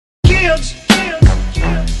Kids,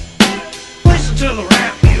 listen to the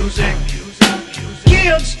rap music.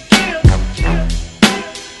 Kids,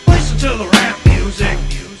 listen to the rap music.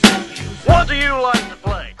 What do you like to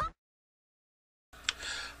play?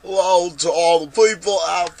 Hello to all the people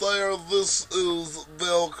out there, this is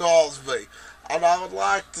Bill Cosby, and I would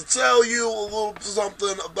like to tell you a little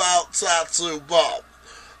something about Tattoo Baum.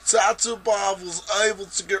 Tattoo Baum was able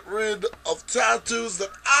to get rid of tattoos that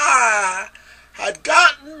I had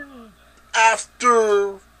gotten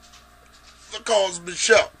after the Cosby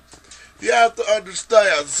Show. You have to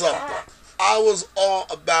understand something. I was all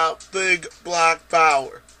about big black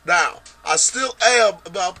power. Now, I still am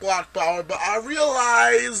about black power, but I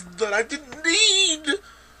realized that I didn't need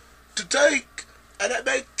to take and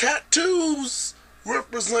make tattoos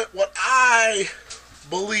represent what I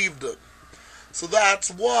believed in. So that's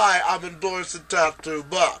why I'm endorsing Tattoo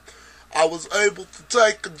Baum. I was able to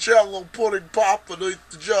take a Jello pudding pop and eat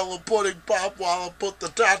the Jello pudding pop while I put the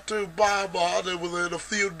Tattoo Baum on, and within a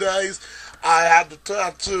few days I had the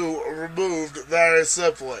tattoo removed very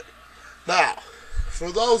simply. Now,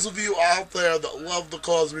 for those of you out there that love the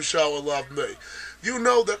Cosby Show and love me, you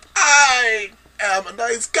know that I am a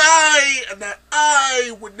nice guy and that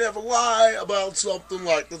I would never lie about something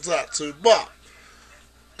like the Tattoo Baum.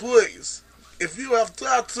 Please, if you have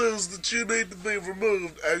tattoos that you need to be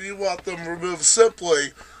removed and you want them removed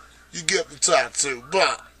simply, you get the Tattoo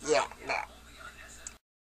Baum.